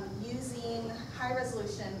using high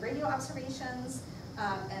resolution radio observations,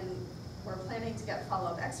 and we're planning to get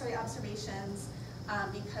follow-up X-ray observations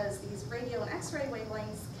because these radio and X-ray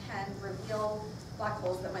wavelengths can reveal black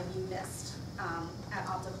holes that might be missed at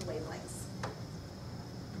optical wavelengths.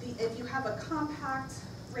 If you have a compact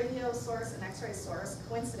radio source and X-ray source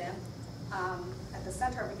coincident at the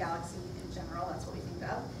center of a galaxy in general, that's what we think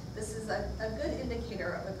of, this is a good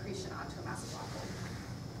indicator of accretion onto a massive black hole.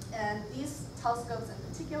 And these telescopes in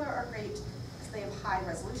particular are great because they have high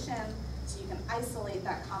resolution, so you can isolate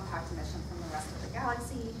that compact emission from the rest of the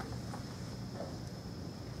galaxy.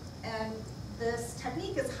 And this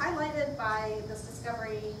technique is highlighted by this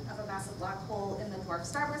discovery of a massive black hole in the Dwarf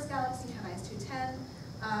starburst galaxy, Reines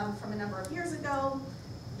 210, from a number of years ago.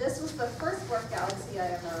 This was the first dwarf galaxy I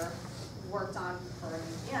ever worked on for an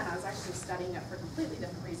AGN. I was actually studying it for completely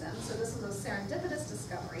different reasons. So this was a serendipitous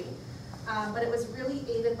discovery, but it was really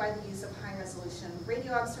aided by the use of high resolution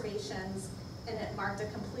radio observations, and it marked a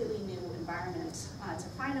completely new environment to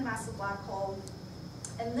find a massive black hole.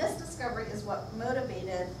 And this discovery is what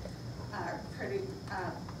motivated,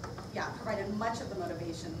 provided much of the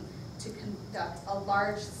motivation to conduct a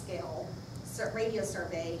large-scale radio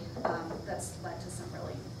survey that's led to some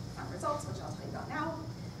really fun results, which I'll tell you about now.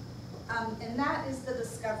 And that is the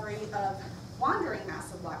discovery of wandering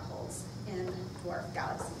massive black holes in dwarf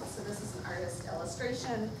galaxies. So this is an artist's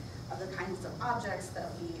illustration of the kinds of objects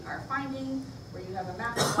that we are finding, where you have a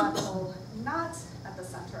massive black hole not at the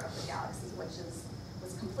center of the galaxy, which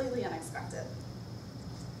was completely unexpected.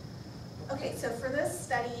 Okay, so for this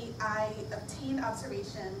study, I obtained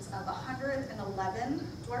observations of 111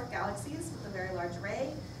 dwarf galaxies with a very large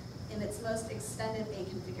array in its most extended A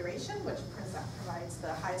configuration, which provides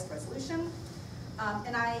the highest resolution.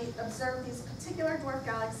 And I observed these particular dwarf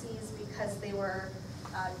galaxies because they were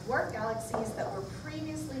dwarf galaxies that were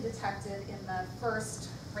previously detected in the first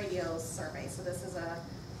radio survey. So this is a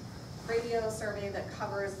radio survey that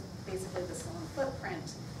covers basically the solar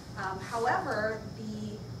footprint. However,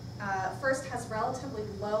 the first has relatively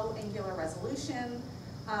low angular resolution,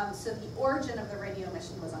 so the origin of the radio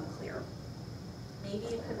emission was unclear. Maybe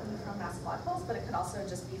it could be from massive black holes, but it could also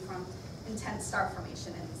just be from intense star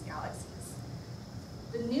formation in these galaxies.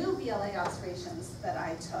 The new BLA observations that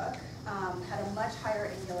I took had a much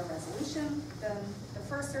higher angular resolution than the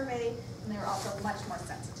first survey, and they were also much more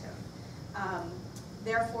sensitive.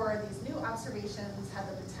 Therefore, these new observations had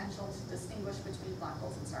the potential to distinguish between black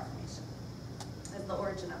holes and star formation as the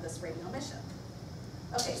origin of this radio emission.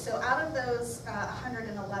 Okay, so out of those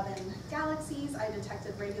 111 galaxies, I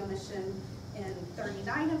detected radio emission in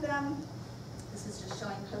 39 of them. This is just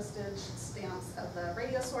showing postage stamps of the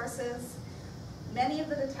radio sources. Many of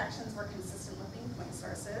the detections were consistent with being point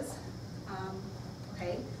sources.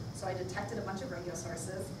 Okay, so I detected a bunch of radio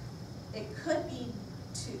sources. It could be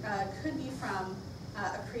from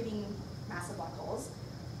accreting massive black holes,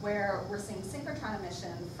 where we're seeing synchrotron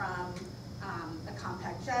emission from a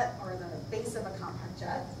compact jet or the base of a compact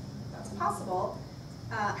jet. That's possible.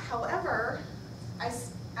 However,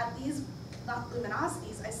 at these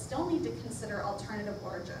luminosities, I still need to consider alternative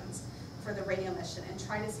origins for the radio emission and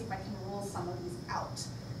try to see if I can rule some of these out.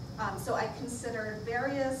 So I considered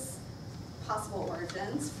various possible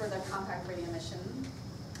origins for the compact radio emission,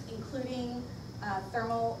 including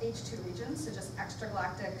thermal H2 regions, so just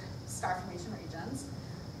extragalactic star formation regions.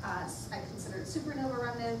 I considered supernova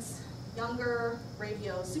remnants, younger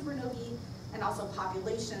radio supernovae, and also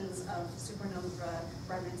populations of supernova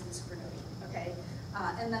remnants and supernovae, okay?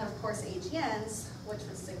 And then, of course, AGNs, which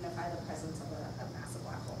would signify the presence of a massive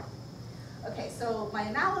black hole. Okay, so my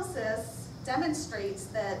analysis demonstrates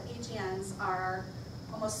that AGNs are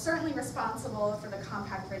almost certainly responsible for the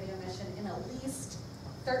compact radio emission in at least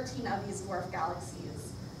 13 of these dwarf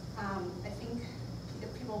galaxies. I think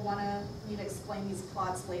if people want me to explain these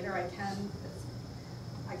plots later, I can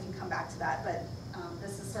come back to that, but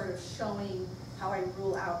this is sort of showing how I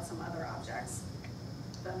rule out some other objects.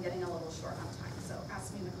 But I'm getting a little short on time, so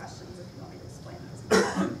ask me the questions if you want me to explain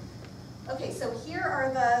those. Okay, so here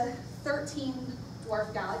are the 13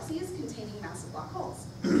 dwarf galaxies containing massive black holes.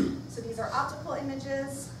 So these are optical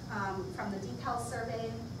images from the decal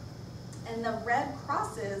survey, and the red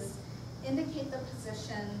crosses indicate the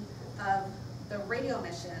position of the radio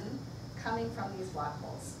emission coming from these black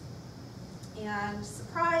holes. And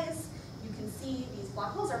surprise, you can see these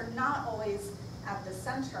black holes are not always at the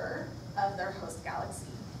center of their host galaxy.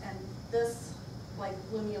 And this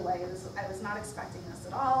blew me away. I was not expecting this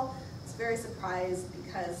at all. I was very surprised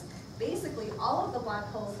because basically all of the black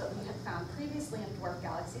holes that we had found previously in dwarf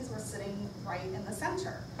galaxies were sitting right in the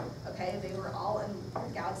center. Okay, they were all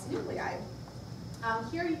in galaxy nuclei.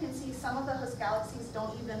 Here you can see some of the host galaxies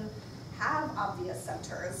don't even have obvious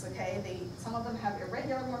centers, okay? Some of them have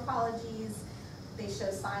irregular morphologies. They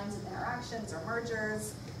show signs of interactions or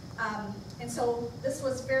mergers. And so this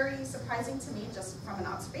was very surprising to me just from an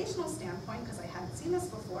observational standpoint because I hadn't seen this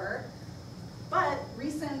before. But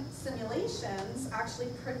recently, recent simulations actually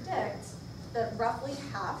predict that roughly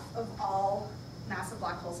half of all massive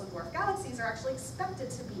black holes and dwarf galaxies are actually expected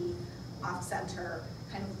to be off-center,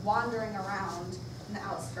 kind of wandering around in the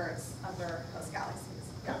outskirts of their host galaxies.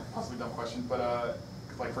 Yeah, possibly dumb question, but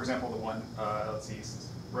like for example, the one, let's see,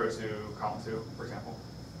 row 2, column 2, for example.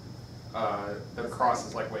 The cross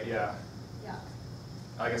is like, wait, yeah. Yeah.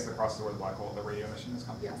 I guess the cross is where the black hole, the radio emission is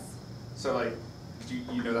coming from. Yes. So like,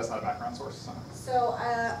 you know that's not a background source? So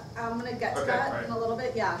I'm going to get to that right. in a little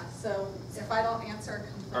bit. Yeah. So if I don't answer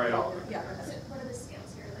completely, All right, yeah. Go ahead. So what are the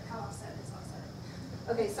scales here? Like how offset is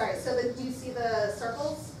offset? Okay, sorry. So do you see the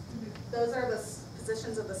circles? Those are the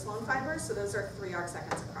positions of the Sloan fibers. So those are 3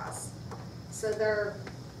 arcseconds across. So they're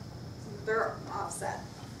offset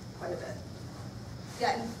quite a bit.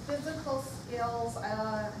 Yeah, in physical scales,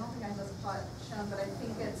 I don't think I have this plot shown, but I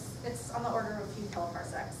think it's on the order of a few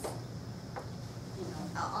kiloparsecs. You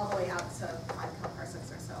know, all the way out to 5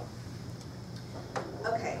 kiloparsecs or so.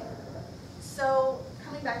 Okay, so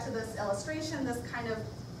coming back to this illustration, this kind of,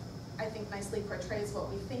 I think, nicely portrays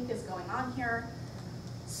what we think is going on here.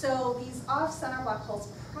 So these off-center black holes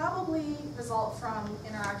probably result from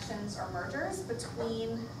interactions or mergers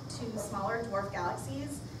between 2 smaller dwarf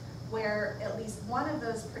galaxies, where at least one of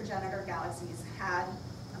those progenitor galaxies had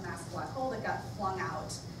a massive black hole that got flung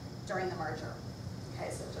out during the merger.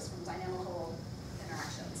 Okay, so just from dynamical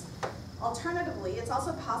interactions. Alternatively, it's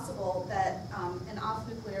also possible that an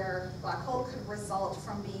off-nuclear black hole could result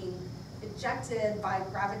from being ejected by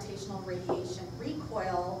gravitational radiation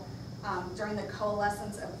recoil during the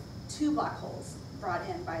coalescence of 2 black holes brought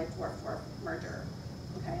in by a dwarf-dwarf merger.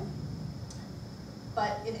 Okay?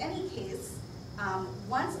 But in any case,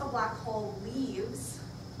 once a black hole leaves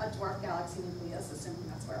a dwarf galaxy nucleus, assuming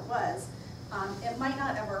that's where it was, it might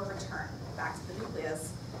not ever return back to the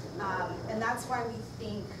nucleus. And that's why we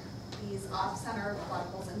think these off-center black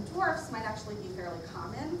holes in dwarfs might actually be fairly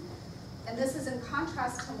common. And this is in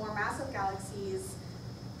contrast to more massive galaxies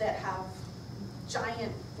that have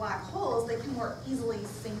giant black holes. They can more easily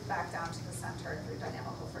sink back down to the center through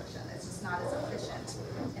dynamical friction. It's just not as efficient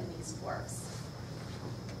in these dwarfs.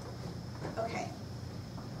 Okay,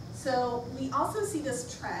 so we also see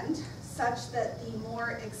this trend such that the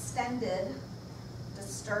more extended,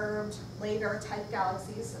 disturbed, later type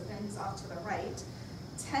galaxies, so things off to the right,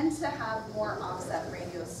 tend to have more offset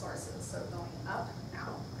radio sources, so going up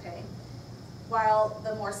now, okay? While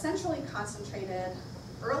the more centrally concentrated,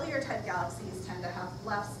 earlier type galaxies tend to have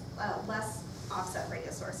less offset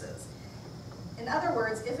radio sources. In other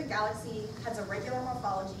words, if a galaxy has a regular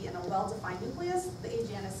morphology and a well-defined nucleus, the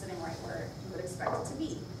AGN is sitting right where you would expect it to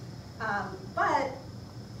be. But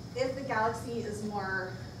if the galaxy is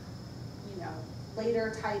more, you know,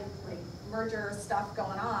 later type, like merger stuff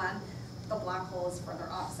going on, the black hole is further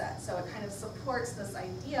offset. So it kind of supports this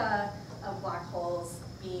idea of black holes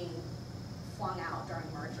being flung out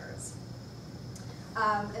during mergers.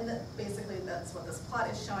 And basically that's what this plot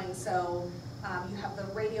is showing. So you have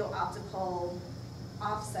the radio-optical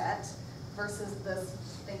offset versus this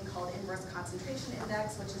thing called inverse concentration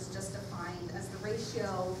index, which is just defined as the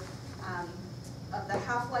ratio of the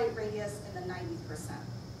half-light radius and the 90%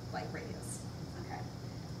 light radius. Okay.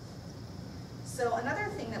 So another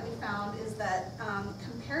thing that we found is that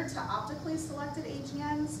compared to optically selected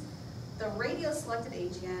AGNs, the radio-selected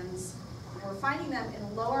AGNs, we're finding them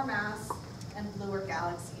in lower mass and bluer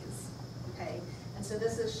galaxies. Okay. And so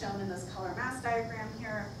this is shown in this color mass diagram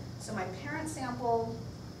here. So my parent sample,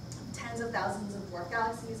 tens of thousands of dwarf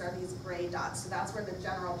galaxies are these gray dots. So that's where the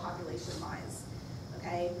general population lies.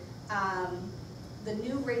 Okay. The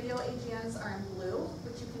new radio AGNs are in blue,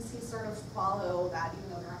 which you can see sort of follow that, even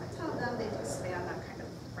though there aren't a ton of them, they do span that kind of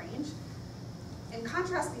range. In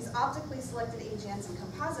contrast, these optically selected AGNs and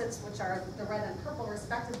composites, which are the red and purple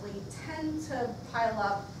respectively, tend to pile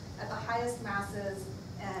up at the highest masses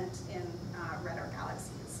and in redder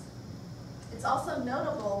galaxies. It's also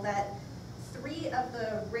notable that 3 of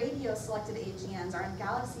the radio-selected AGNs are in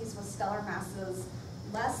galaxies with stellar masses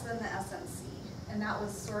less than the SNC, and that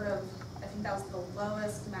was sort of, I think that was the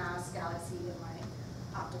lowest mass galaxy in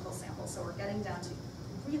my optical sample, so we're getting down to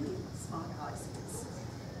really small galaxies.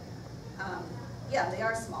 Yeah, they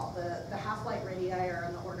are small. The half-light radii are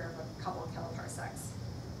in the order of a couple of kiloparsecs.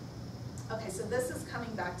 Okay, so this is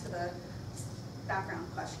coming back to the background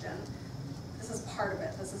question. This is part of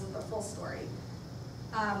it. This isn't the full story.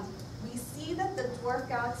 We see that the dwarf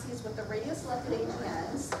galaxies with the radio-selected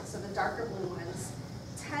AGNs, so the darker blue ones,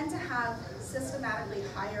 tend to have systematically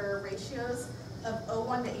higher ratios of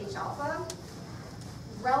O1 to H alpha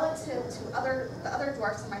relative to the other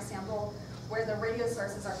dwarfs in my sample where the radio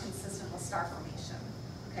sources are consistent with star formation.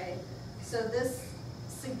 Okay, so this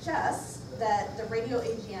suggests that the radio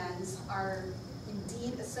AGNs are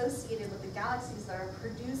indeed associated with the galaxies that are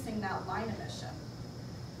producing that line emission.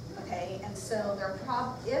 Okay, and so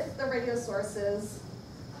if the radio sources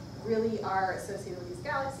really are associated with these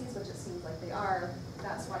galaxies, which it seems like they are,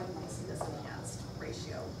 that's why you might see this enhanced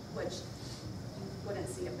ratio, which you wouldn't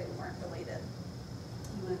see if they weren't related.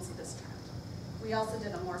 You wouldn't see this trend. We also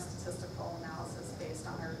did a more statistical analysis based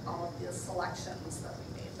on all of the selections that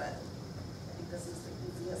we made, but I think this is the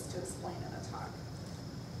easiest to explain in a talk.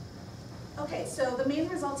 Okay, so the main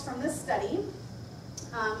results from this study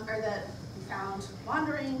are that we found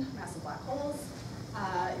wandering massive black holes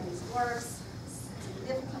in these dwarfs,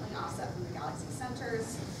 significantly offset from the galaxy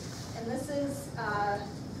centers. And this is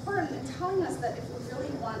important in telling us that if we really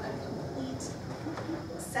want a complete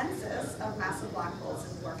census of massive black holes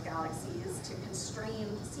in dwarf galaxies to constrain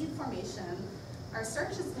seed formation, our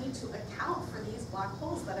searches need to account for these black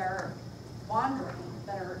holes that are wandering,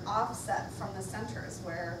 that are offset from the centers,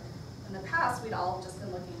 where in the past we'd all just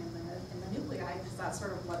been looking in the nuclei, because that's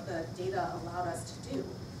sort of what the data allowed us to do.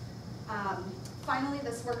 Finally,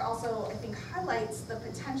 this work also, I think, highlights the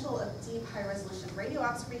potential of deep high-resolution radio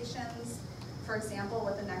observations. For example,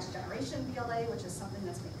 with the next generation BLA, which is something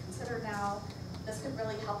that's being considered now, this could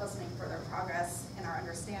really help us make further progress in our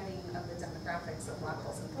understanding of the demographics of black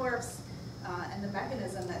holes and dwarfs, and the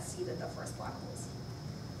mechanism that seeded the first black holes.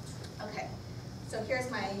 Okay, so here's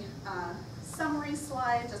my summary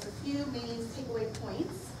slide, just a few main takeaway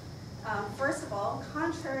points. First of all,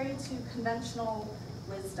 contrary to conventional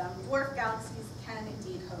wisdom, dwarf galaxies can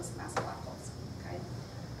indeed host massive black holes. Okay.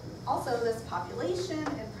 Also, this population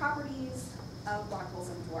and properties of black holes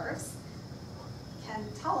and dwarfs can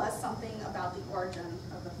tell us something about the origin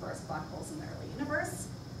of the first black holes in the early universe.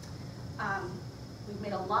 We've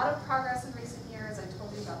made a lot of progress in recent years. I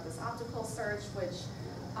told you about this optical search, which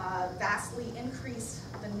vastly increased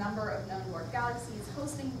the number of known dwarf galaxies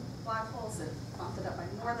hosting black holes. It bumped it up by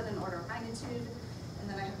more than an order of magnitude. And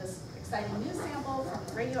then I have this exciting new sample from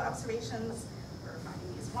the radio observations. We're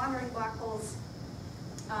finding these wandering black holes.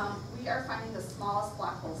 We are finding the smallest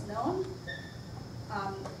black holes known.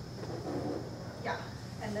 Yeah,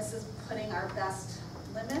 and this is putting our best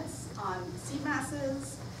limits on seed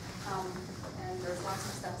masses. And there's lots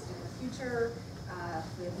of stuff to do in the future.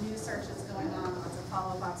 We have new searches going on, lots of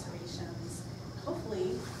follow-up observations.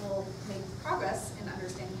 Hopefully, we'll make progress in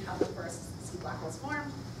understanding how the first seed black holes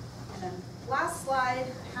formed. And then last slide,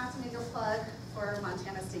 I have to make a plug for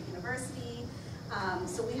Montana State University.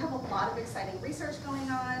 So we have a lot of exciting research going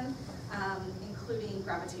on, including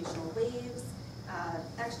gravitational waves,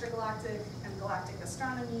 extragalactic and galactic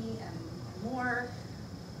astronomy, and more.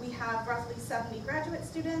 We have roughly 70 graduate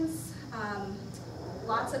students,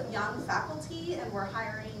 lots of young faculty, and we're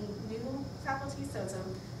hiring new faculty, so it's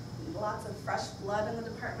lots of fresh blood in the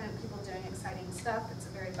department, people doing exciting stuff. It's a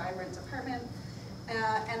very vibrant department.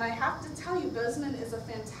 And I have to tell you, Bozeman is a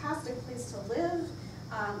fantastic place to live.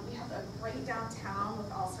 We have a great downtown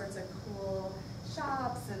with all sorts of cool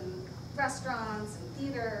shops and restaurants and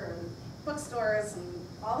theater and bookstores and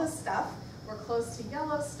all this stuff. We're close to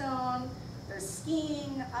Yellowstone. There's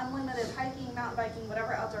skiing, unlimited hiking, mountain biking,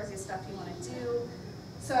 whatever outdoorsy stuff you want to do.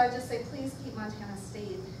 So I just say, please keep Montana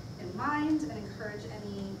State in mind and encourage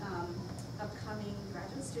any upcoming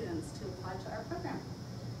graduate students to apply to our program.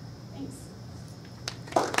 Thanks.